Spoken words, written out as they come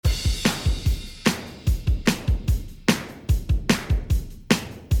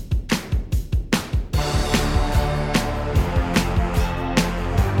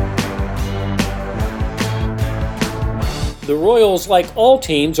The Royals, like all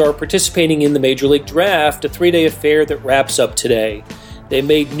teams, are participating in the Major League Draft, a 3-day affair that wraps up today. They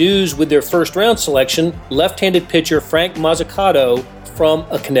made news with their first-round selection, left-handed pitcher Frank Mazzucato from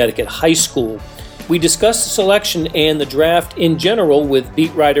a Connecticut high school. We discussed the selection and the draft in general with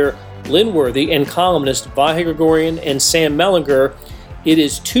beat writer Lynn Worthy and columnist Vahe Gregorian and Sam Mellinger. It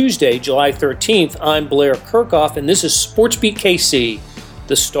is Tuesday, July 13th. I'm Blair Kirchhoff, and this is SportsBeat KC,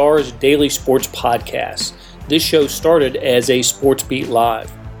 the Star's daily sports podcast. This show started as a SportsBeat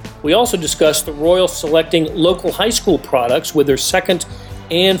Live. We also discussed the Royals selecting local high school products with their second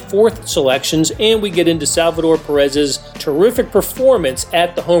and fourth selections, and we get into Salvador Perez's terrific performance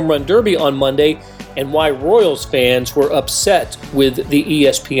at the Home Run Derby on Monday and why Royals fans were upset with the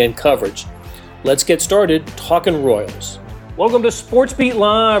ESPN coverage. Let's get started talking Royals. Welcome to SportsBeat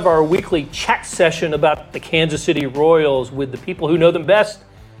Live, our weekly chat session about the Kansas City Royals with the people who know them best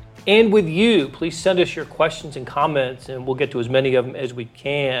and with you. Please send us your questions and comments, and we'll get to as many of them as we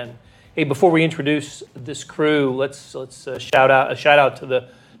can. Hey, before we introduce this crew, let's shout out to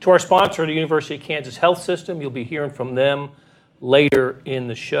our sponsor, the University of Kansas Health System. You'll be hearing from them later in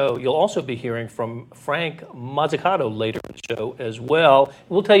the show. You'll also be hearing from Frank Mazzucato later in the show as well.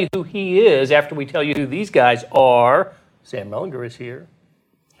 We'll tell you who he is after we tell you who these guys are. Sam Mellinger is here.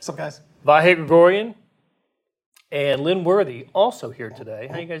 What's up, guys? Vahe Gregorian and Lynn Worthy also here today.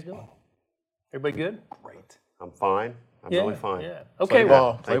 How you guys doing? Everybody good? Great. I'm fine. I'm really fine. Yeah. Okay.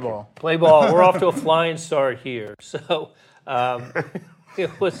 Play ball. Play ball. We're off to a flying start here. So it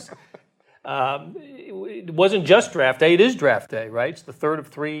wasn't just draft day. It is draft day, right? It's the third of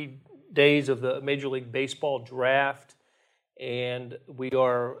 3 days of the Major League Baseball draft, and we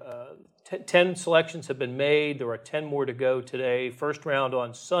are 10 selections have been made. There are 10 more to go today. First round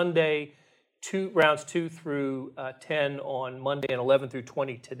on Sunday. Rounds 2 through 10 on Monday, and 11 through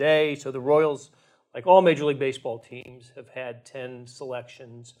 20 today. So the Royals, like all Major League Baseball teams, have had 10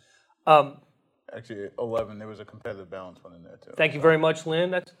 selections. Actually, 11. There was a competitive balance one in there, too. Thank you very much,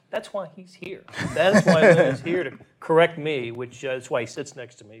 Lynn. That's why he's here. That is why Lynn is here to correct me, which is why he sits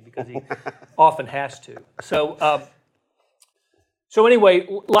next to me, because he often has to. So anyway,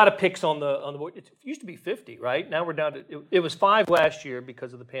 a lot of picks on the board. It used to be 50, right? Now we're down to, it was 5 last year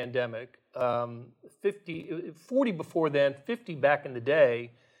because of the pandemic, 40 before then, 50 back in the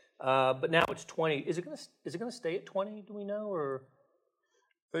day, but now it's 20. Is it going to stay at 20? Do we know, or?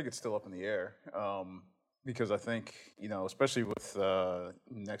 I think it's still up in the air because I think, especially with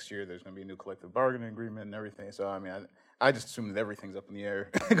next year, there's going to be a new collective bargaining agreement and everything. So, I just assume that everything's up in the air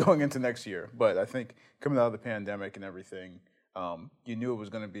going into next year. But I think coming out of the pandemic and everything, you knew it was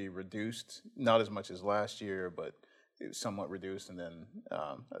going to be reduced, not as much as last year, but it was somewhat reduced. And then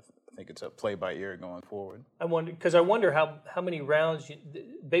I think it's a play by ear going forward. I wonder how many rounds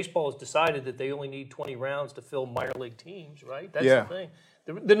baseball has decided that they only need 20 rounds to fill minor league teams, right? That's the thing.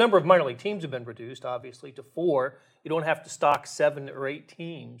 The number of minor league teams have been reduced, obviously, to 4. You don't have to stock 7 or 8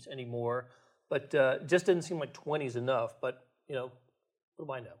 teams anymore, but it just didn't seem like 20 is enough. But what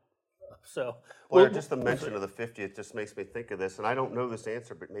do I know? So, Blair, just the mention of the 50, it just makes me think of this, and I don't know this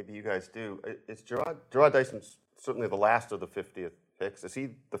answer, but maybe you guys do. It's Gerard Dyson's certainly the last of the 50th picks. Is he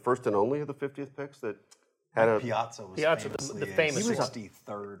the first and only of the 50th picks that had a Piazza was the famous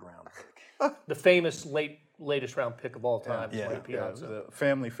 63rd round pick. The famous latest round pick of all time. Yeah, it was a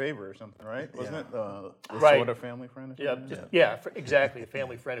family favor or something, right? Wasn't it? Right. Sort of family friend or something? Exactly. A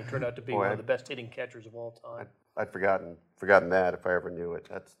family friend who turned out to be one of the best hitting catchers of all time. I'd forgotten that if I ever knew it.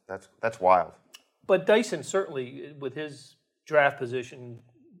 That's wild. But Dyson certainly, with his draft position,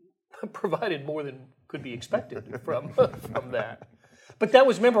 provided more than could be expected from that. But that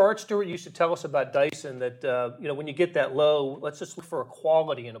was, remember, Art Stewart used to tell us about Dyson that, when you get that low, let's just look for a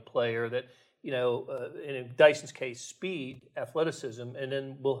quality in a player that, in Dyson's case, speed, athleticism, and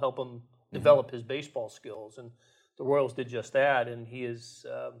then we'll help him develop his baseball skills. And the Royals did just that, and he has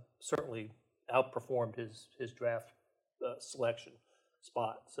certainly outperformed his draft selection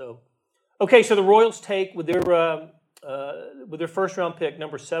spot. So the Royals take with their first round pick,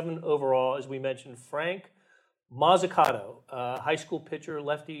 number 7 overall, as we mentioned, Frank Mazzucato, high school pitcher,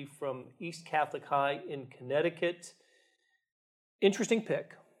 lefty from East Catholic High in Connecticut. Interesting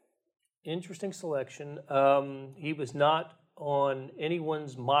pick, interesting selection. He was not on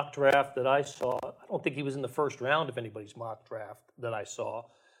anyone's mock draft that I saw. I don't think he was in the first round of anybody's mock draft that I saw.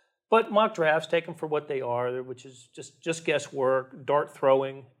 But mock drafts, take them for what they are, which is just guesswork, dart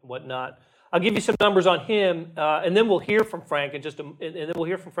throwing, whatnot. I'll give you some numbers on him, and then we'll hear from Frank, and then we'll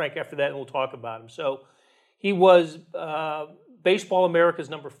hear from Frank after that, and we'll talk about him. So he was Baseball America's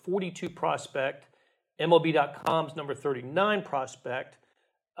number 42 prospect, MLB.com's number 39 prospect.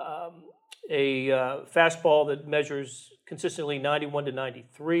 a fastball that measures consistently 91 to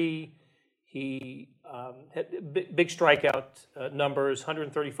 93. He had big strikeout numbers,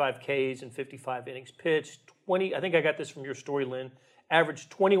 135 Ks and 55 innings pitched. I think I got this from your story, Lynn.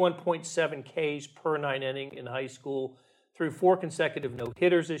 Averaged 21.7 Ks per 9 inning in high school, threw 4 consecutive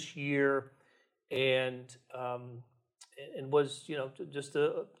no-hitters this year, and was just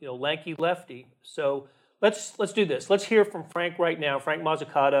a lanky lefty. So let's do this. Let's hear from Frank right now, Frank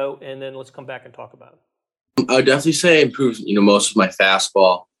Mazzucato, and then let's come back and talk about it. I would definitely say I improved, most of my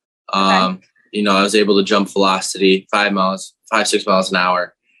fastball. I was able to jump velocity 5, 6 miles an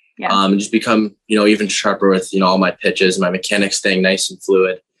hour. Yeah. And just become, even sharper with, all my pitches, my mechanics staying nice and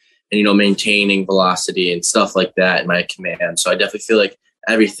fluid and, maintaining velocity and stuff like that in my command. So I definitely feel like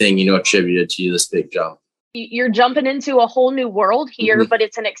everything, attributed to this big jump. You're jumping into a whole new world here, Mm-hmm. but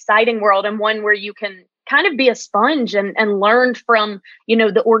it's an exciting world and one where you can kind of be a sponge and learn from,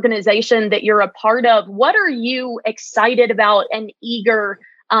 the organization that you're a part of. What are you excited about and eager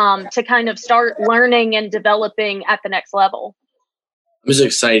to kind of start learning and developing at the next level? I'm just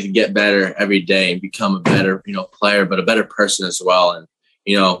excited to get better every day and become a better, player, but a better person as well. And,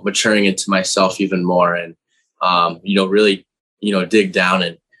 maturing into myself even more and, really, dig down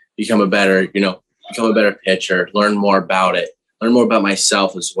and become a better pitcher, learn more about it, learn more about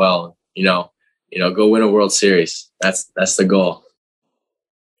myself as well. Go win a World Series. That's the goal.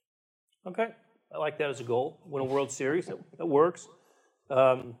 Okay. I like that as a goal. Win a World Series. That works.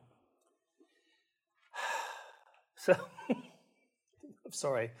 So I'm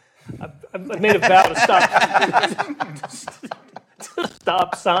sorry. I've made a vow to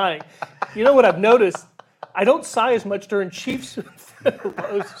stop sighing. You know what I've noticed? I don't sigh as much during Chiefs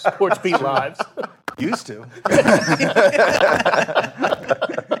Sports Beat Lives. Used to.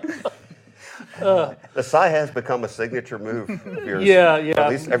 The sigh has become a signature move of yours. Yeah. At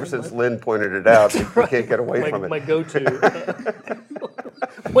least ever since Lynn pointed it out, you can't get away from it. My go-to.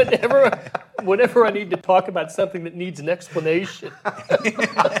 Whenever I need to talk about something that needs an explanation.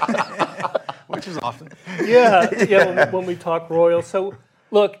 Which is often. Yeah. When we talk Royals. So,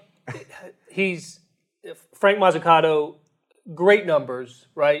 look, he's Frank Mazzucato. Great numbers,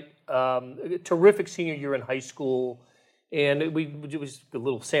 right? Terrific senior year in high school, and it was a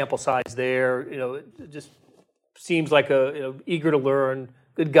little sample size there. It just seems like eager to learn,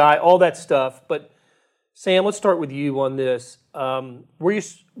 good guy, all that stuff. But Sam, let's start with you on this. Were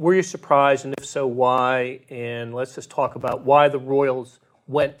you surprised, and if so, why? And let's just talk about why the Royals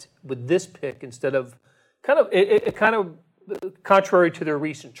went with this pick instead of kind of contrary to their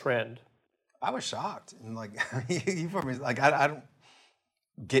recent trend. I was shocked, and I don't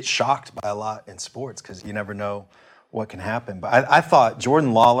get shocked by a lot in sports because you never know what can happen. But I thought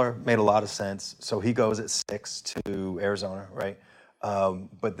Jordan Lawler made a lot of sense, so he goes at 6 to Arizona, right?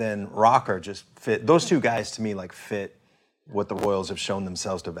 But then Rocker just fit. Those two guys to me fit what the Royals have shown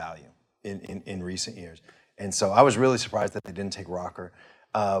themselves to value in recent years. And so I was really surprised that they didn't take Rocker.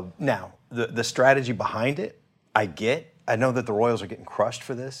 Now, the strategy behind it, I know that the Royals are getting crushed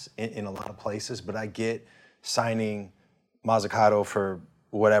for this in a lot of places, but I get signing Mazzucato for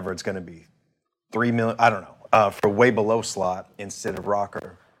whatever it's going to be, $3 million, I don't know, for way below slot instead of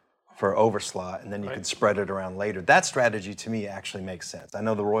Rocker for over slot, and then you can spread it around later. That strategy to me actually makes sense. I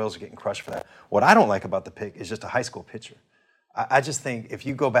know the Royals are getting crushed for that. What I don't like about the pick is just a high school pitcher. I just think if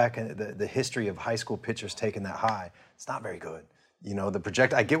you go back in the history of high school pitchers taking that high, it's not very good.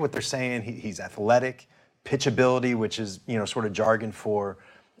 I get what they're saying. He's athletic, pitchability, which is, sort of jargon for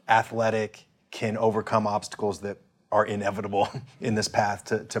athletic, can overcome obstacles that are inevitable in this path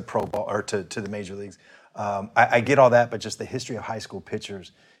to pro ball or to the major leagues. I get all that, but just the history of high school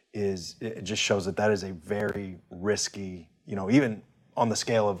pitchers it just shows that is a very risky, even on the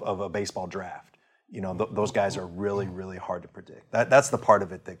scale of a baseball draft. Those guys are really, really hard to predict. That's the part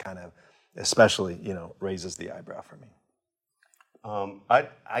of it that kind of, especially, raises the eyebrow for me.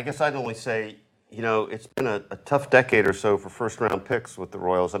 I guess I'd only say, it's been a tough decade or so for first-round picks with the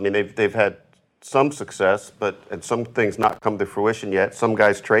Royals. I mean, they've had some success, and some things not come to fruition yet. Some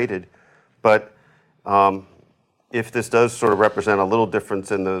guys traded, but if this does sort of represent a little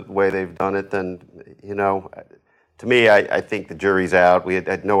difference in the way they've done it, then to me, I think the jury's out. We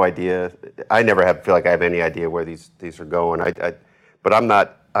had no idea. I never feel like I have any idea where these are going. But I'm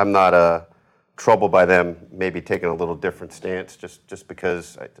not troubled by them maybe taking a little different stance just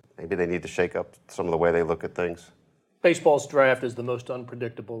because maybe they need to shake up some of the way they look at things. Baseball's draft is the most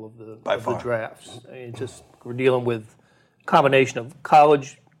unpredictable of the drafts. I mean, we're dealing with a combination of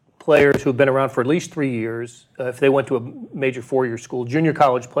college players who have been around for at least 3 years, if they went to a major 4-year school, junior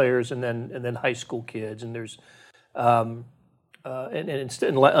college players, and then high school kids. And there's and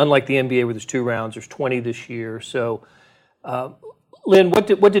unlike the NBA where there's 2 rounds, there's 20 this year. So, Lynn, what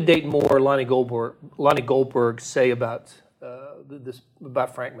did Dayton Moore, Lonnie Goldberg say about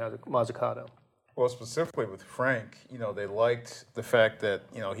about Frank Mazzucato? Well, specifically with Frank, they liked the fact that,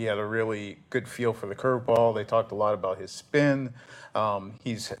 he had a really good feel for the curveball. They talked a lot about his spin.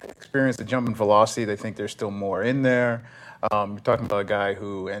 He's experienced the jump in velocity. They think there's still more in there. You're talking about a guy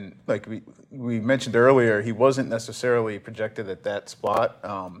who, and like we mentioned earlier, he wasn't necessarily projected at that spot.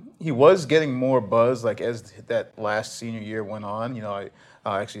 He was getting more buzz, like as that last senior year went on.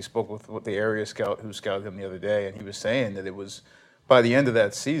 I actually spoke with the area scout who scouted him the other day, and he was saying that it was by the end of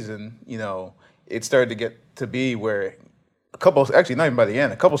that season, it started to get to be where actually not even by the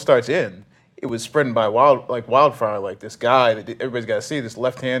end, a couple starts in, it was spreading by wildfire, like this guy that everybody's got to see, this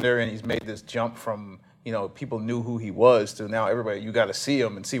left-hander, and he's made this jump from, people knew who he was to now you got to see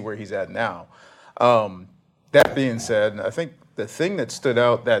him and see where he's at now. That being said, I think the thing that stood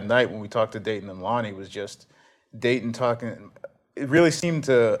out that night when we talked to Dayton and Lonnie was just Dayton talking. It really seemed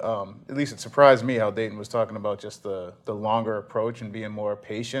to, at least it surprised me how Dayton was talking about just the longer approach and being more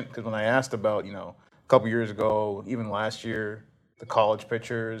patient. Because when I asked about, a couple years ago, even last year, the college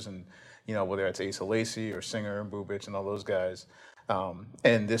pitchers and, whether it's Asa Lacy or Singer and Bubich and all those guys,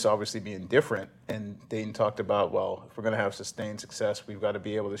 and this obviously being different. And Dayton talked about, well, if we're going to have sustained success, we've got to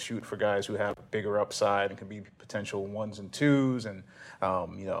be able to shoot for guys who have bigger upside and can be potential 1s and 2s. And,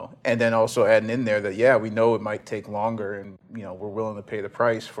 and then also adding in there that, yeah, we know it might take longer and, we're willing to pay the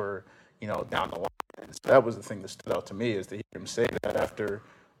price for, down the line. And so that was the thing that stood out to me, is to hear him say that after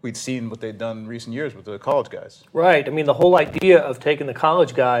we'd seen what they'd done in recent years with the college guys. Right. I mean, the whole idea of taking the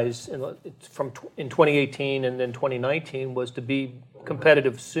college guys in 2018 and then 2019 was to be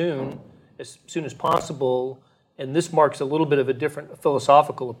competitive as soon as possible. And this marks a little bit of a different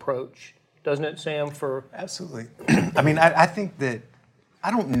philosophical approach, doesn't it, Sam? Absolutely. I mean, I think that, I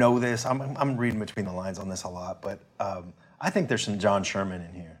don't know this. I'm reading between the lines on this a lot, but I think there's some John Sherman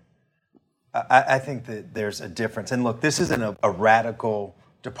in here. I think that there's a difference. And look, this isn't a radical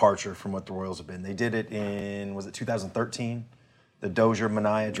departure from what the Royals have been. They did it in, was it 2013? The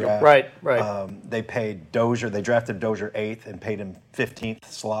Dozier-Manaea draft. Right. They paid Dozier, they drafted Dozier 8th and paid him 15th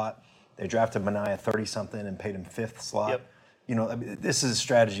slot. They drafted Manaea 30-something and paid him 5th slot. Yep. This is a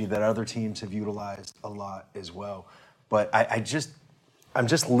strategy that other teams have utilized a lot as well. But I'm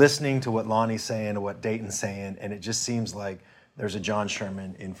just listening to what Lonnie's saying and what Dayton's saying, and it just seems like there's a John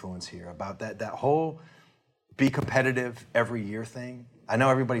Sherman influence here about that whole be competitive every year thing. I know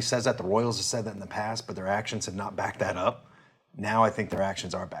everybody says that. The Royals have said that in the past, but their actions have not backed that up. Now I think their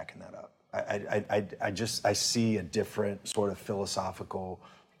actions are backing that up. I see a different sort of philosophical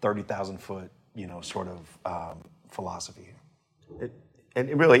 30,000-foot, sort of philosophy here.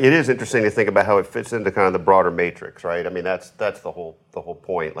 And really, it is interesting to think about how it fits into kind of the broader matrix, right? I mean, that's the whole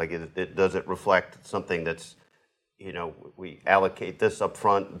point. Like, it does it reflect something that's, we allocate this up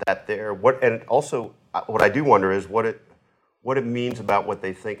front, that there. And also, what I do wonder is what it means about what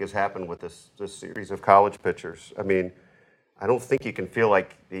they think has happened with this series of college pitchers. I mean, I don't think you can feel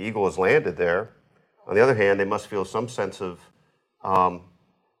like the eagle has landed there. On the other hand, they must feel some sense of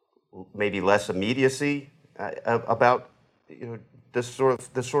maybe less immediacy about this sort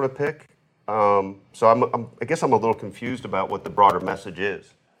of pick. So I guess I'm a little confused about what the broader message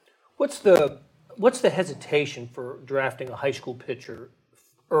is. What's the hesitation for drafting a high school pitcher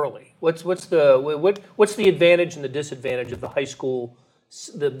early? What's the advantage and the disadvantage of the high school,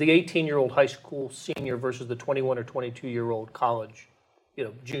 the 18-year-old high school senior versus the 21 or 22-year-old college,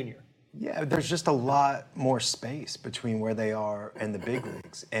 junior? Yeah, there's just a lot more space between where they are and the big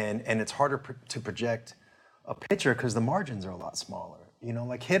leagues, and it's harder to project a pitcher because the margins are a lot smaller.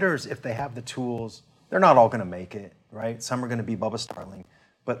 Like hitters, if they have the tools, they're not all going to make it, right? Some are going to be Bubba Starling,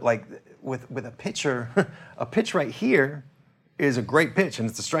 but like with a pitcher, a pitch right here is a great pitch and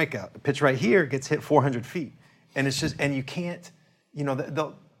it's a strikeout. A pitch right here gets hit 400 feet, and it's just, and you can't,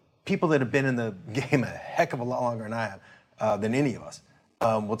 the people that have been in the game a heck of a lot longer than I have, than any of us,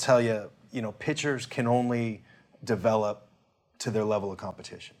 will tell you, pitchers can only develop to their level of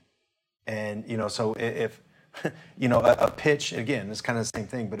competition. And, so if, a pitch, again, it's kind of the same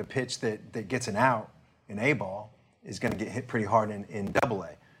thing, but a pitch that gets an out in A ball is going to get hit pretty hard in Double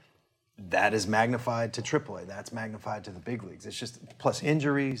A. That is magnified to Triple A. That's magnified to the big leagues. It's just, plus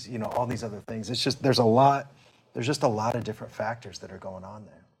injuries, all these other things. It's just, there's just a lot of different factors that are going on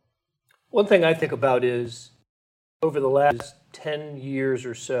there. One thing I think about is over the last 10 years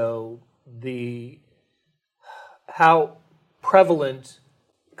or so, how prevalent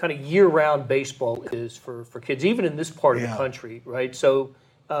kind of year-round baseball is for kids, even in this part of the country, right? So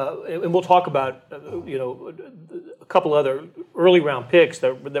and we'll talk about a couple other early round picks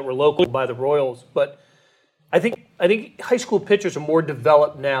that were local by the Royals, but I think high school pitchers are more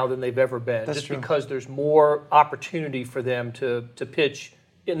developed now than they've ever been. That's just true. Because there's more opportunity for them to pitch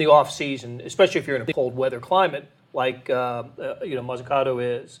in the off season, especially if you're in a cold weather climate like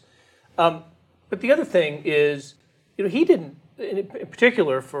Mazzucato is. But the other thing is, he didn't, in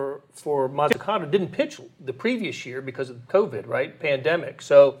particular for Mazzucato, didn't pitch the previous year because of COVID, right? Pandemic.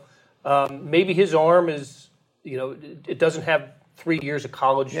 So maybe his arm is, it doesn't have 3 years of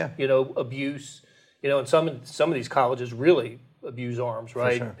college, abuse. And some of these colleges really abuse arms,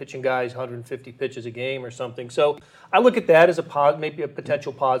 right? Sure. Pitching guys 150 pitches a game or something. So I look at that as maybe a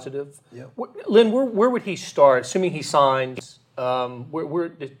potential positive. Yep. Lynn, where would he start, assuming he signs? Where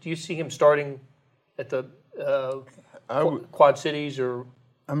do you see him starting at the Quad Cities or?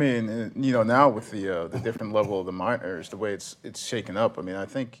 I mean, now with the different level of the minors, the way it's shaken up. I mean, I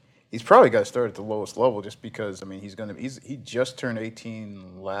think he's probably got to start at the lowest level, just because he just turned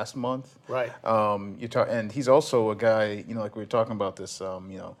 18 last month. Right. And he's also a guy, like we were talking about this,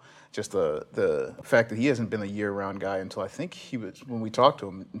 just the fact that he hasn't been a year-round guy until I think when we talked to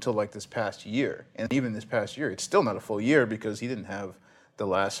him, until like this past year. And even this past year, it's still not a full year because he didn't have the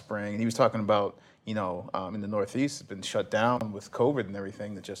last spring. And he was talking about, in the Northeast, it's been shut down with COVID and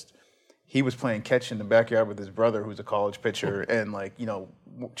everything, that just he was playing catch in the backyard with his brother, who's a college pitcher, and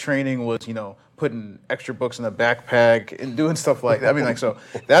training was, putting extra books in a backpack and doing stuff like that. I mean, so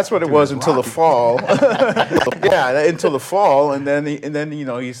that's what it was until the fall. Yeah, until the fall, and then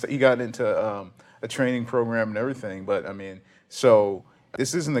he got into a training program and everything. But I mean, so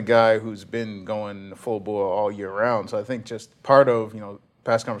this isn't a guy who's been going full bore all year round. So I think just part of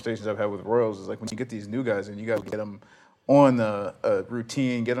past conversations I've had with Royals is like when you get these new guys in, you got to get them on a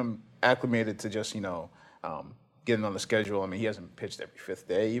routine, get them acclimated to just getting on the schedule. I mean, he hasn't pitched every fifth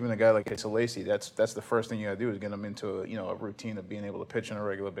day. Even a guy like Lacey, that's the first thing you got to do is get them into a routine of being able to pitch on a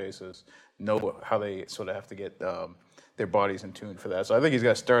regular basis, know how they sort of have to get their bodies in tune for that. So I think he's got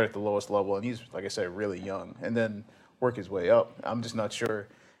to start at the lowest level, and he's, like I said, really young, and then work his way up. I'm just not sure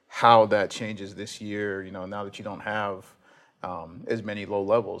how that changes this year. Now that you don't have as many low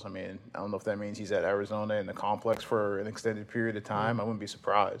levels. I mean, I don't know if that means he's at Arizona in the complex for an extended period of time. I wouldn't be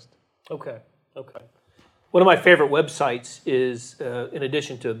surprised. Okay. One of my favorite websites is, in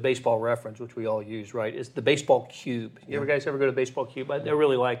addition to Baseball Reference, which we all use, right, is the Baseball Cube. You guys ever go to Baseball Cube? I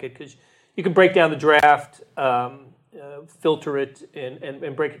really like it because you can break down the draft, filter it,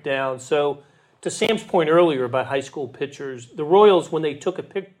 and break it down. So to Sam's point earlier about high school pitchers, the Royals, when they took a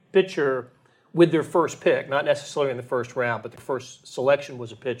pitcher with their first pick, not necessarily in the first round, but the first selection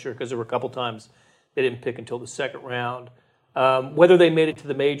was a pitcher, because there were a couple times they didn't pick until the second round. Whether they made it to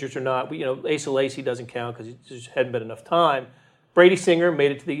the majors or not, Asa Lacey doesn't count because it just hadn't been enough time. Brady Singer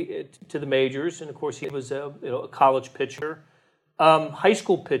made it to the majors, and of course he was a college pitcher. High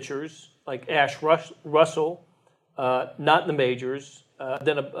school pitchers like Ash Russell, not in the majors.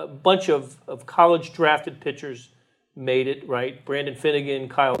 Then a bunch of college drafted pitchers made it, right? Brandon Finnegan,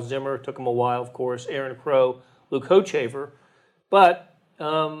 Kyle Zimmer, took him a while, of course, Aaron Crow, Luke Hochevar. But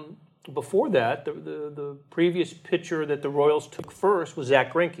before that, the previous pitcher that the Royals took first was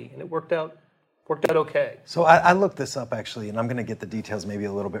Zach Greinke, and it worked out okay. So I looked this up, actually, and I'm going to get the details maybe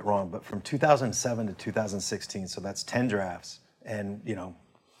a little bit wrong, but from 2007 to 2016, so that's 10 drafts, and,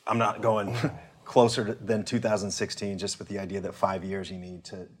 I'm not going closer than 2016, just with the idea that 5 years you need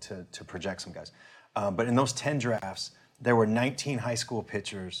to project some guys. But in those 10 drafts, there were 19 high school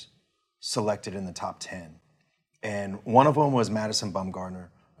pitchers selected in the top 10. And one of them was Madison Bumgarner.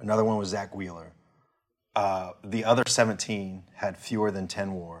 Another one was Zach Wheeler. The other 17 had fewer than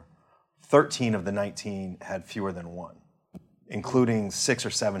 10 WAR. 13 of the 19 had fewer than 1, including 6 or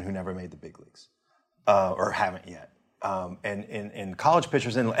 7 who never made the big leagues or haven't yet. And in college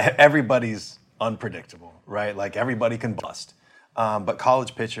pitchers, everybody's unpredictable, right? Like everybody can bust. But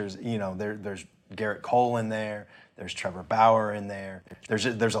college pitchers, there's Garrett Cole in there. There's Trevor Bauer in there. There's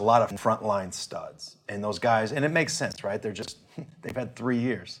a lot of frontline studs, and those guys, and it makes sense, right? They've had 3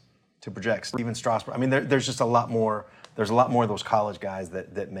 years to project. Steven Strasburg. I mean, there's just a lot more. There's a lot more of those college guys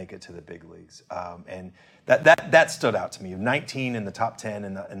that make it to the big leagues, and that stood out to me. 19 in the top 10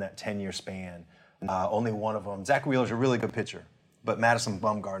 in that 10-year span. Only one of them. Zach Wheeler's a really good pitcher, but Madison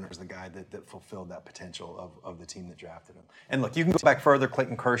Bumgarner is the guy that fulfilled that potential of the team that drafted him. And look, you can go back further.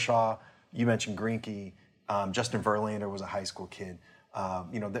 Clayton Kershaw. You mentioned Greinke. Justin Verlander was a high school kid.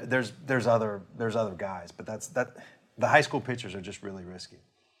 There's other guys, but the high school pitchers are just really risky.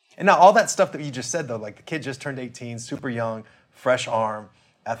 And now all that stuff that you just said, though, like the kid just turned 18, super young, fresh arm.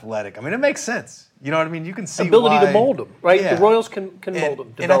 athletic. I mean, it makes sense. You know what I mean? You can see ability why, to mold them, right? Yeah. The Royals can mold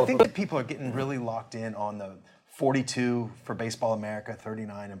them. And I think that people are getting really locked in on the 42 for Baseball America,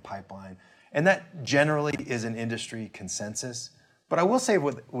 39 in pipeline. And that generally is an industry consensus. But I will say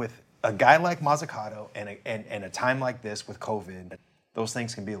with a guy like Mazzucato and a time like this with COVID, those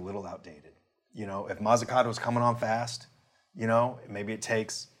things can be a little outdated. You know, if Mazzucato's coming on fast, you know, maybe it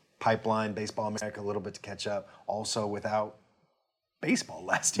takes pipeline, Baseball America a little bit to catch up. Also without baseball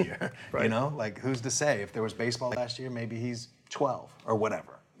last year, Right. You know, like who's to say if there was baseball last year, maybe he's 12 or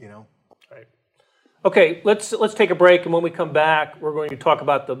whatever, you know? Right. Okay, let's take a break, and when we come back, we're going to talk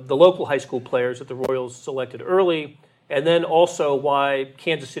about the local high school players that the Royals selected early, and then also why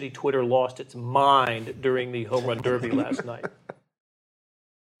Kansas City Twitter lost its mind during the home run derby last night.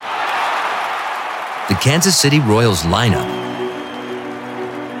 The Kansas City Royals lineup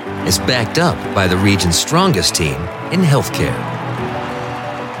is backed up by the region's strongest team in healthcare,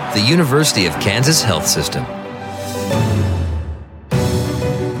 the University of Kansas Health System.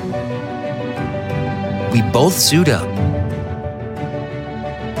 We both suit up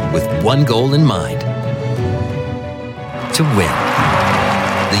with one goal in mind: to win.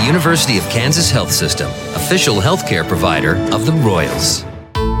 The University of Kansas Health System, official healthcare provider of the Royals.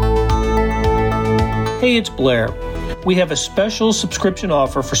 Hey, it's Blair. We have a special subscription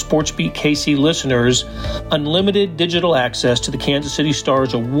offer for SportsBeat KC listeners: unlimited digital access to the Kansas City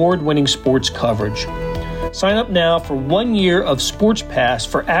Star's award-winning sports coverage. Sign up now for 1 year of Sports Pass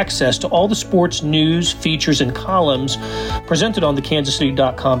for access to all the sports news, features, and columns presented on the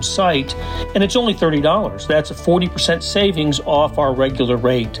kansascity.com site, and it's only $30. That's a 40% savings off our regular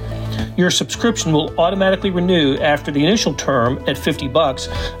rate. Your subscription will automatically renew after the initial term at $50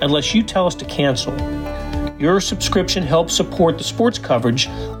 unless you tell us to cancel. Your subscription helps support the sports coverage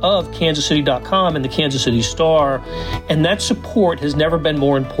of kansascity.com and the Kansas City Star, and that support has never been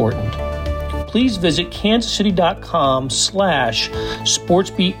more important. Please visit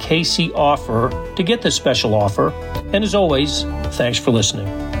kansascity.com/SportsBeatKC offer to get this special offer. And as always, thanks for listening.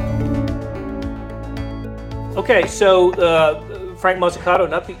 Okay, so Frank Mazzucato,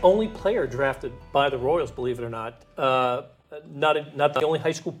 not the only player drafted by the Royals, believe it or not. Not the only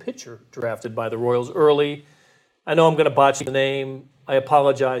high school pitcher drafted by the Royals early. I know I'm going to botch the name. I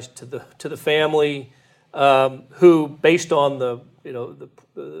apologize to the family, who, based on the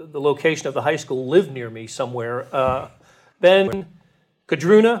location of the high school, lived near me somewhere. Ben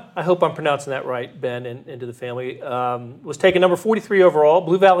Kadruna, I hope I'm pronouncing that right, Ben, and to the family, was taken number 43 overall,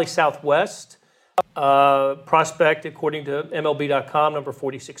 Blue Valley Southwest prospect, according to MLB.com, number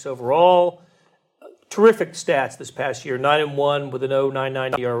 46 overall. Terrific stats this past year, 9-1 with an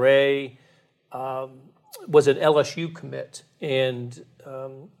 0.99 ERA. Was an LSU commit, and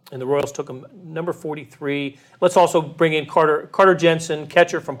the Royals took him number 43. Let's also bring in Carter Jensen,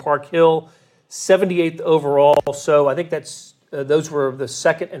 catcher from Park Hill, 78th overall. So I think those were the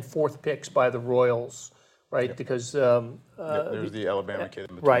second and fourth picks by the Royals, right? Yep. Because there's the Alabama kid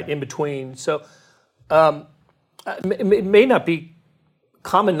in between. Right, in between. So it may not be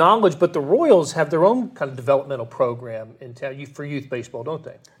common knowledge, but the Royals have their own kind of developmental program in town for youth baseball, don't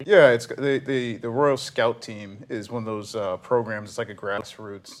they? Yeah, it's the Royal Scout Team is one of those programs. It's like a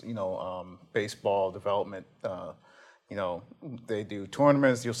grassroots, baseball development. They do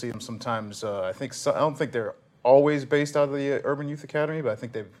tournaments. You'll see them sometimes. I don't think they're always based out of the Urban Youth Academy, but I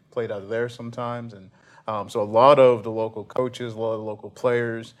think they've played out of there sometimes. And so a lot of the local coaches, a lot of the local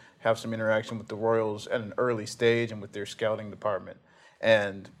players have some interaction with the Royals at an early stage and with their scouting department.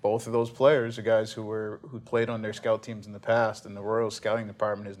 And both of those players are guys who played on their scout teams in the past, and the Royals scouting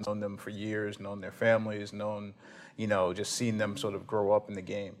department has known them for years, known their families, just seen them sort of grow up in the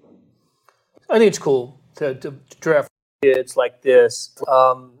game. I think it's cool to draft kids like this.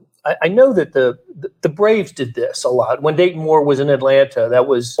 I know that the Braves did this a lot. When Dayton Moore was in Atlanta, that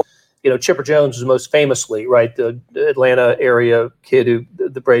was, Chipper Jones was most famously, right, the Atlanta area kid who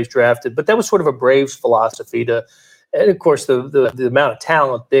the Braves drafted. But that was sort of a Braves philosophy to. And of course, the amount of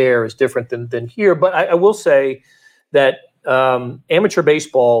talent there is different than here. But I will say that amateur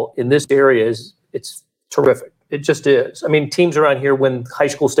baseball in this area it's terrific. It just is. I mean, teams around here win high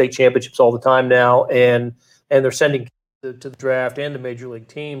school state championships all the time now, and they're sending to the draft and the major league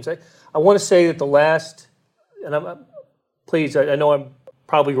teams. I want to say that the last, and I know I'm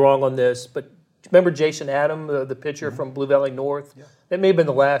probably wrong on this, but remember Jason Adam, the pitcher from Blue Valley North? Yeah. That may have been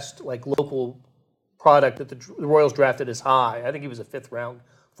the last local product that the Royals drafted as high. I think he was a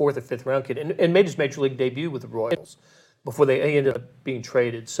fourth or fifth round kid, and made his major league debut with the Royals before they ended up being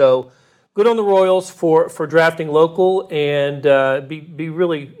traded. So good on the Royals for drafting local, and be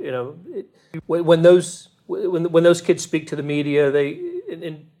really, when those kids speak to the media,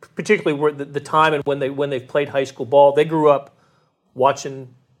 and particularly where the time and when they've played high school ball, they grew up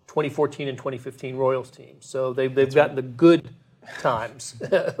watching 2014 and 2015 Royals teams. So they've gotten the good times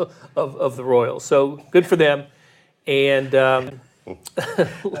of the Royals. So good for them. And I'm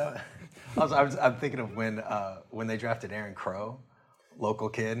thinking of when they drafted Aaron Crow, local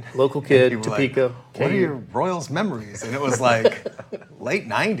kid, Topeka. Like, what are your Royals memories? And it was like late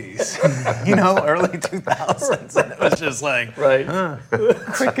 '90s, early 2000s, and it was just like,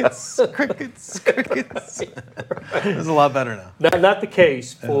 crickets. It was a lot better now. Not the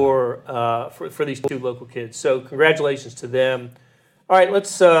case for these two local kids. So congratulations to them. All right, let's.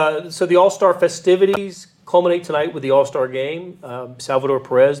 So the All-Star festivities culminate tonight with the All-Star game. Salvador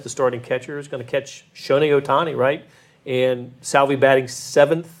Perez, the starting catcher, is going to catch Shohei Ohtani, right? And Salvi batting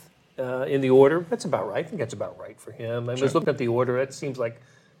 7th in the order. That's about right. I think that's about right for him. I was looking at the order. That seems like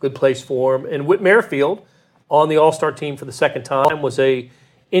a good place for him. And Whit Merrifield on the All-Star team for the second time was a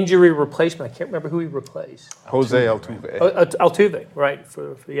injury replacement. I can't remember who he replaced. Jose Altuve. Altuve, right,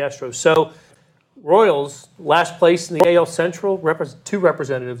 for the Astros. So Royals, last place in the AL Central, two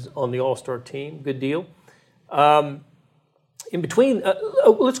representatives on the All-Star team. Good deal. In between,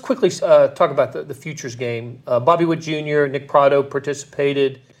 let's quickly talk about the Futures game. Bobby Witt Jr., Nick Prado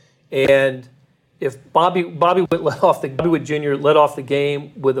participated, and if Bobby Witt Jr. led off the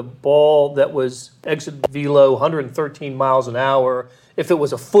game with a ball that was exit velo 113 miles an hour, if it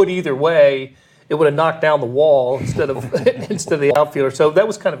was a foot either way, it would have knocked down the wall instead of the outfielder. So that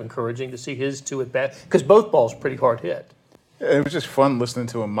was kind of encouraging to see his two at bat because both balls pretty hard hit. It was just fun listening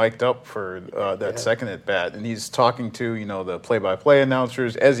to him mic'd up for that second at bat, and he's talking to the play-by-play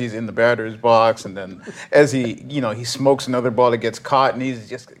announcers as he's in the batter's box, and then as he smokes another ball that gets caught, and he's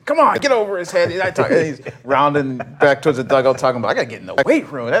just, come on, get over his head. And he's rounding back towards the dugout, talking about, I gotta get in the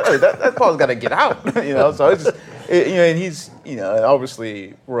weight room. That ball's gotta get out. So it's just, and he's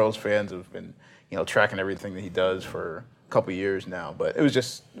obviously Royals fans have been tracking everything that he does for couple years now, but it was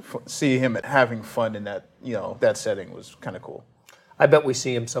just see him having fun in that that setting was kind of cool. I bet we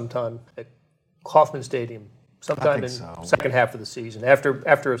see him sometime at Kauffman Stadium sometime in second half of the season after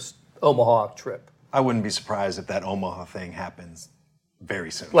a Omaha trip. I wouldn't be surprised if that Omaha thing happens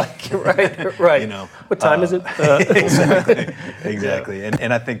very soon. Right. What time is it? Exactly.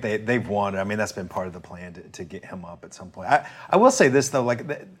 And I think they've wanted. I mean, that's been part of the plan to get him up at some point. I will say this though,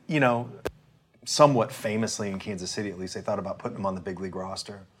 somewhat famously in Kansas City, at least, they thought about putting him on the big league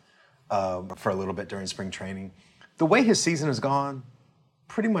roster for a little bit during spring training. The way his season has gone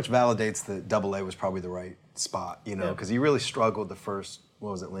pretty much validates that Double-A was probably the right spot, because he really struggled the first,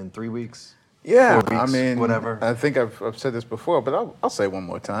 what was it, Lynn, 3 weeks? Yeah, 4 weeks, whatever. I think I've said this before, but I'll say it one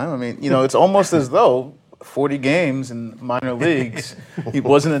more time. I mean, it's almost as though 40 games in minor leagues, he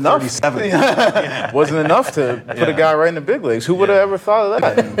wasn't enough. 37. Wasn't enough to put a guy right in the big leagues. Who would have ever thought of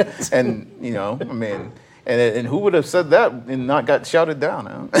that? And and who would have said that and not got shouted down?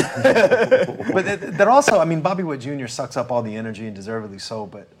 Huh? But that also, Bobby Witt Jr. sucks up all the energy and deservedly so.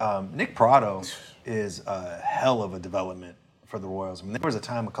 But Nick Prado is a hell of a development for the Royals. There was a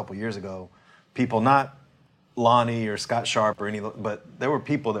time a couple years ago, people, not Lonnie or Scott Sharp or but there were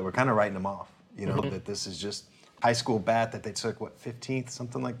people that were kind of writing him off. That this is just high school bat that they took, 15th,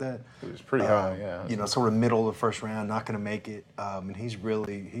 something like that. It was pretty high, yeah. Sort of middle of the first round, not going to make it. And he's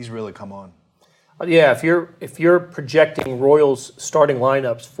really come on. Yeah, if you're projecting Royals starting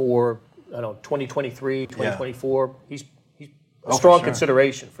lineups for 2023, 2024, he's a strong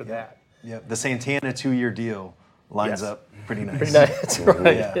consideration for that. Yeah, the Santana 2-year deal lines up pretty nice. Pretty nice, that's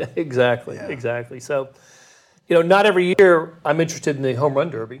right. Yeah. Exactly. So, not every year I'm interested in the home run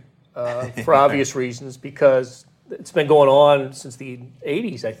derby. For obvious reasons, because it's been going on since the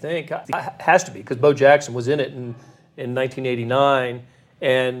 80s, I think. It has to be, because Bo Jackson was in it in 1989,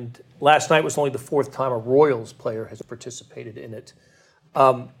 and last night was only the fourth time a Royals player has participated in it.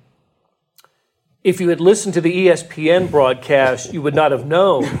 If you had listened to the ESPN broadcast, you would not have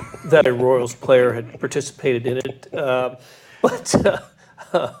known that a Royals player had participated in it. But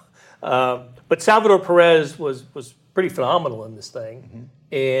Salvador Perez was pretty phenomenal in this thing,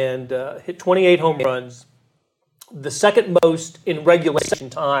 and hit 28 home runs, the second most in regulation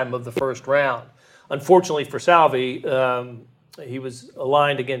time of the first round. Unfortunately for Salvi, he was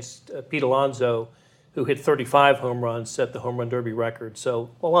aligned against Pete Alonso, who hit 35 home runs, set the home run derby record. So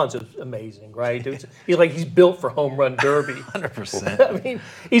Alonso's amazing, right? He's built for home run derby. 100%.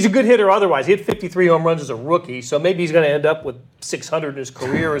 He's a good hitter otherwise. He hit 53 home runs as a rookie, so maybe he's going to end up with 600 in his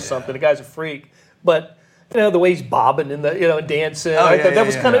career or something. The guy's a freak. But the way he's bobbing and dancing, that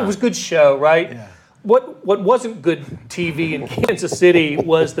was kind of, it was a good show, right? Yeah. What wasn't good TV in Kansas City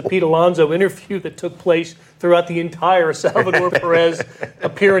was the Pete Alonso interview that took place throughout the entire Salvador Perez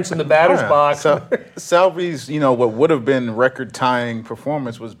appearance in the batter's box. So Salvi's, what would have been record-tying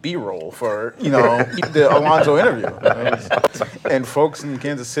performance was B-roll for, the Alonso interview. And folks in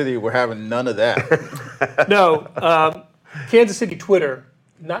Kansas City were having none of that. No, Kansas City Twitter,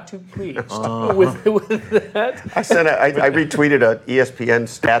 not too pleased with that. I retweeted an ESPN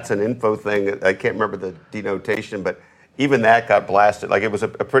stats and info thing. I can't remember the denotation, but even that got blasted. Like, it was a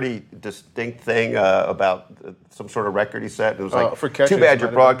pretty distinct thing about some sort of record he set. It was like, for catchers, too bad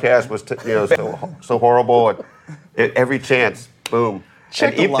your broadcast was so horrible. And every chance, boom.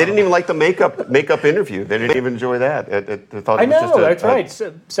 And they didn't even like the makeup interview. They didn't even enjoy that. They thought it was just that's right.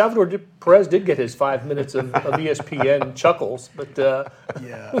 Salvador Perez did get his 5 minutes of ESPN chuckles, but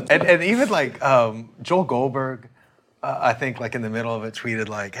yeah, and even like Joel Goldberg, I think like in the middle of it tweeted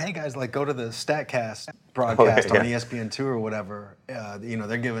like, "Hey guys, like go to the Statcast broadcast on ESPN2 or whatever.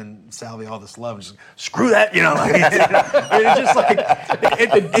 They're giving Salvi all this love. Just screw that, like, it's just like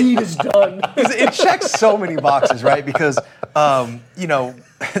the deed is done. It checks so many boxes, right? Because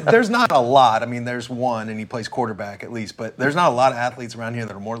there's not a lot. I mean, there's one, and he plays quarterback at least, but there's not a lot of athletes around here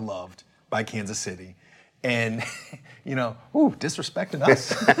that are more loved by Kansas City, and disrespecting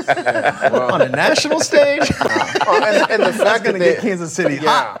us on a national stage. And the fact that they get Kansas City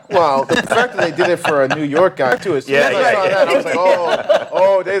hot. Well, the fact that they did it for a New York guy too. As soon as I saw that, I was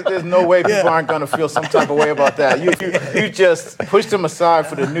like, there's no way people aren't going to feel some type of way about that. You just pushed them aside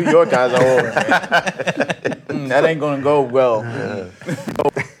for the New York guys. That ain't going to go well.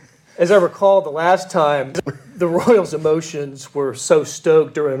 As I recall, the last time the Royals' emotions were so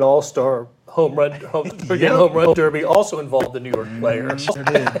stoked during an All-Star home run derby also involved the New York players. Sure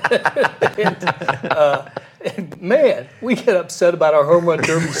did. and man, we get upset about our home run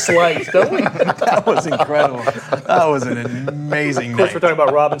derby slice, don't we? That was incredible. That was an amazing Of course, night. we're talking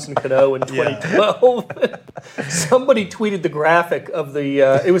about Robinson Cano in 2012. Somebody tweeted the graphic of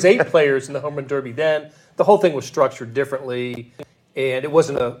it was 8 players in the home run derby then. The whole thing was structured differently. And it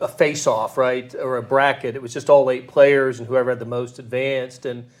wasn't a face-off, right, or a bracket. It was just all 8 players and whoever had the most advanced.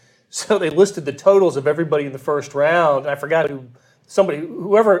 And so they listed the totals of everybody in the first round. I forgot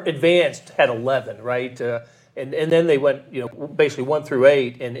whoever advanced had 11, right? And then they went, basically 1 through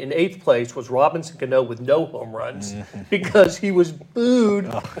 8. And in 8th place was Robinson Cano with no home runs because he was booed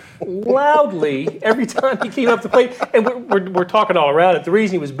loudly every time he came up to plate. And we're talking all around it. The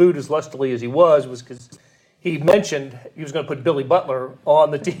reason he was booed as lustily as he was because he mentioned he was going to put Billy Butler on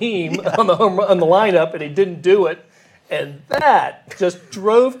the team, on the lineup, and he didn't do it. And that just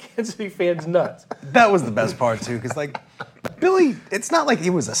drove Kansas City fans nuts. That was the best part, too, because, like, Billy, it's not like he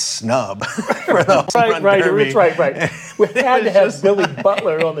was a snub for the home run derby. Right. We had to have Billy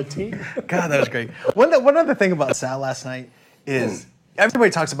Butler on the team. God, that was great. One other thing about Sal last night is everybody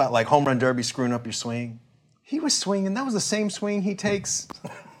talks about, like, home run derby screwing up your swing. He was swinging. That was the same swing he takes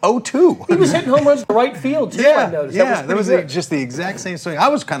 0-2. He was hitting home runs to right field, too, I noticed. That was just the exact same swing. I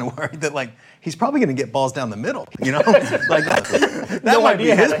was kind of worried that, like, he's probably going to get balls down the middle, like that no might be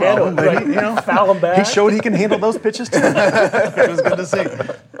his problem, but foul him back. He showed he can handle those pitches, too. It was good to see.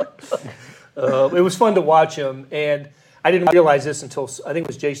 It was fun to watch him, and I didn't realize this until, I think it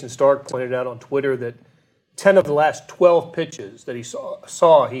was Jason Stark pointed out on Twitter that 10 of the last 12 pitches that he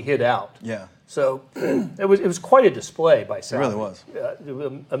saw he hit out. Yeah. So it was quite a display by Sal. It really was. It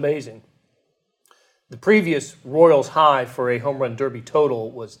was amazing. The previous Royals high for a home run derby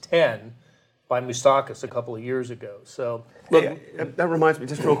total was 10 by Moustakas a couple of years ago. So look, that reminds me,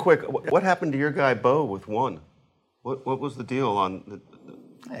 just real quick, what happened to your guy Bo with 1? What was the deal on the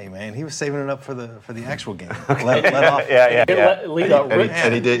Hey man, he was saving it up for the actual game. Let off. Lead off.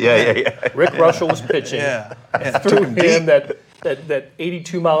 And he did. Yeah. Rick Russell was pitching. Threw him that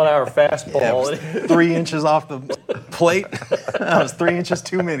 82-mile-an-hour fastball. Yeah, 3 inches off the plate. That was 3 inches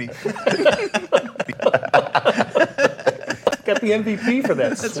too many. Got the MVP for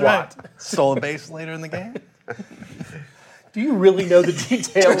that That's swat. Right. Stole a base later in the game. Do you really know the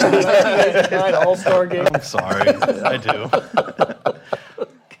details of the 1999 All-Star game? I'm sorry, I do.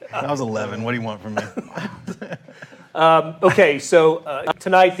 I was 11. What do you want from me? Okay, so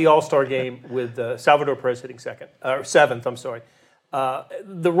tonight the All-Star game with Salvador Perez hitting 7th. I'm sorry.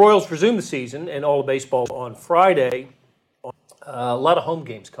 The Royals resume the season and all the baseball on Friday. A lot of home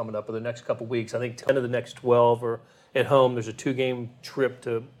games coming up in the next couple weeks. I think 10 of the next 12 are at home. There's a 2-game trip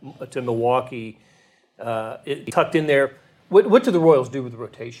to Milwaukee tucked in there. What do the Royals do with the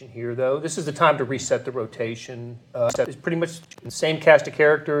rotation here, though? This is the time to reset the rotation. It's pretty much the same cast of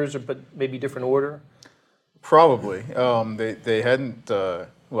characters, but maybe different order. Probably. They hadn't.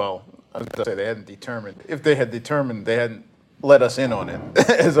 I was going to say they hadn't determined. If they had determined, they hadn't let us in on it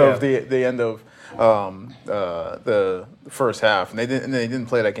as of the end of the first half. And they didn't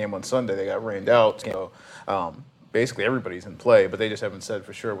play that game on Sunday. They got rained out. So basically everybody's in play, but they just haven't said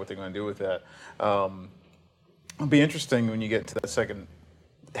for sure what they're going to do with that. It'll be interesting when you get to that second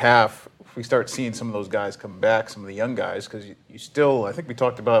half. If we start seeing some of those guys come back, some of the young guys, because you still, I think we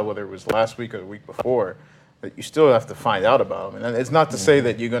talked about whether it was last week or the week before, that you still have to find out about them. And it's not to say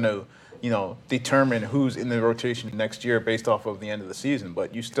that you're going to, determine who's in the rotation next year based off of the end of the season,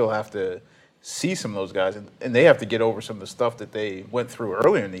 but you still have to see some of those guys, and they have to get over some of the stuff that they went through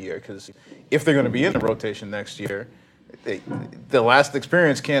earlier in the year, because if they're going to be in the rotation next year, the last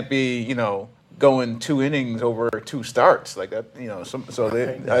experience can't be, going 2 innings over 2 starts like that,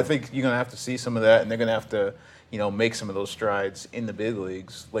 I think you're going to have to see some of that, and they're going to have to, make some of those strides in the big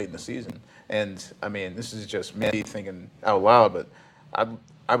leagues late in the season. And, I mean, this is just me thinking out loud, but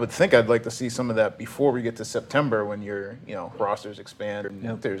I would think I'd like to see some of that before we get to September when your, rosters expand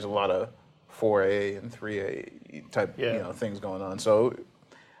and there's a lot of 4A and 3A type, things going on. So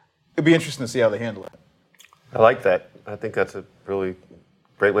it'd be interesting to see how they handle it. I like that. I think that's a really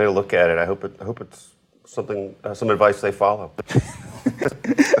great way to look at it. I hope it's something, some advice they follow.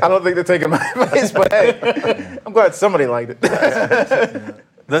 I don't think they're taking my advice, but hey, I'm glad somebody liked it.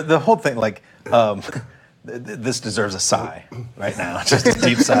 The whole thing, this deserves a sigh right now, just a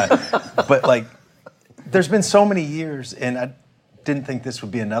deep sigh. But there's been so many years, and I didn't think this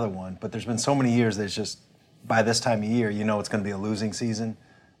would be another one, but there's been so many years that it's just, by this time of year, it's going to be a losing season,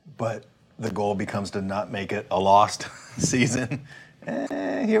 but the goal becomes to not make it a lost season.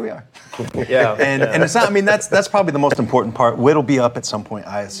 Here we are. Yeah. And it's not, that's probably the most important part. Witt will be up at some point,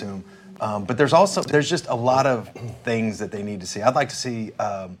 I assume. But there's just a lot of things that they need to see. I'd like to see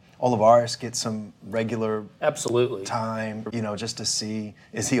Olivares get some regular time, just to see,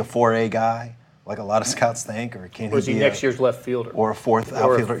 is he a 4A guy, like a lot of scouts think, or can he be is he next year's left fielder? Or a fourth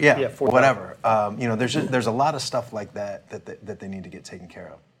outfielder? Fourth whatever. There's a lot of stuff like that they need to get taken care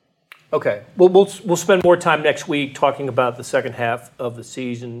of. Okay. Well, we'll spend more time next week talking about the second half of the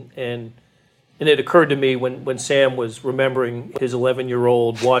season, and it occurred to me when Sam was remembering his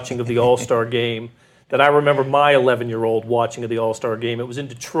 11-year-old watching of the All-Star game that I remember my 11-year-old watching of the All-Star game. It was in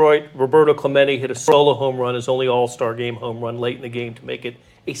Detroit. Roberto Clemente hit a solo home run, his only All-Star game home run late in the game to make it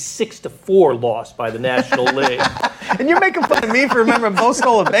a 6-4 loss by the National League. And you're making fun of me for remembering Bo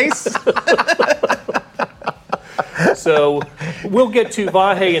stole a base? So we'll get to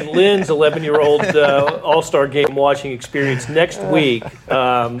Vahe and Lynn's 11-year-old All-Star game watching experience next week.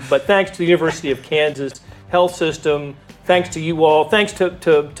 But thanks to the University of Kansas Health System, thanks to you all, thanks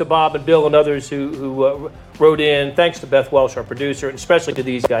to Bob and Bill and others who wrote in, thanks to Beth Welsh, our producer, and especially to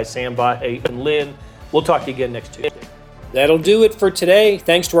these guys, Sam, Vahe, and Lynn. We'll talk to you again next Tuesday. That'll do it for today.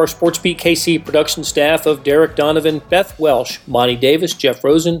 Thanks to our SportsBeat KC production staff of Derek Donovan, Beth Welsh, Monty Davis, Jeff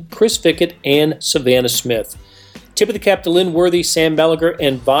Rosen, Chris Fickett, and Savannah Smith. Tip of the cap to Lynn Worthy, Sam Melliger,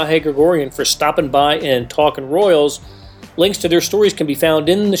 and Vahe Gregorian for stopping by and talking Royals. Links to their stories can be found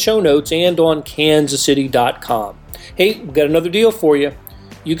in the show notes and on kansascity.com. Hey, we've got another deal for you.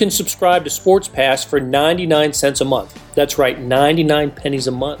 You can subscribe to Sports Pass for 99 cents a month. That's right, 99 pennies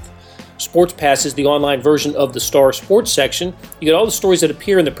a month. Sports Pass is the online version of the Star Sports section. You get all the stories that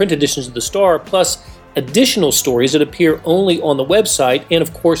appear in the print editions of the Star, plus additional stories that appear only on the website, and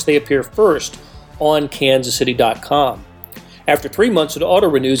of course they appear first on kansascity.com. After 3 months, it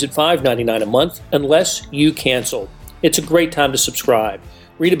auto-renews at $5.99 a month unless you cancel. It's a great time to subscribe.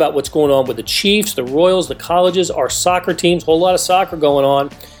 Read about what's going on with the Chiefs, the Royals, the colleges, our soccer teams, a whole lot of soccer going on,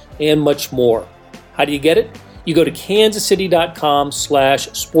 and much more. How do you get it? You go to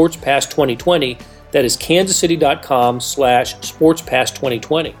kansascity.com/sportspass2020. That is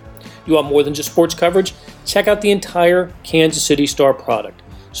kansascity.com/sportspass2020. You want more than just sports coverage? Check out the entire Kansas City Star product.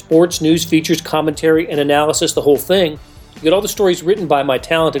 Sports, news, features, commentary, and analysis, the whole thing. You get all the stories written by my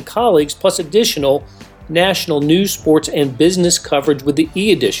talented colleagues, plus additional national news, sports, and business coverage with the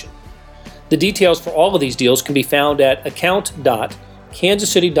e-edition. The details for all of these deals can be found at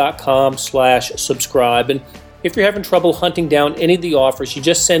account.kansascity.com/subscribe. And if you're having trouble hunting down any of the offers, you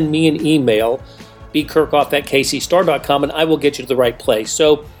just send me an email, bkirkhoff@kcstar.com, and I will get you to the right place.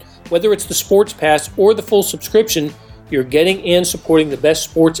 So whether it's the Sports Pass or the full subscription, you're getting and supporting the best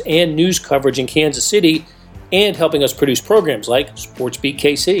sports and news coverage in Kansas City and helping us produce programs like SportsBeat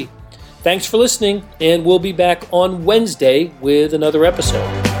KC. Thanks for listening, and we'll be back on Wednesday with another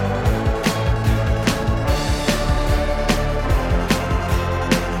episode.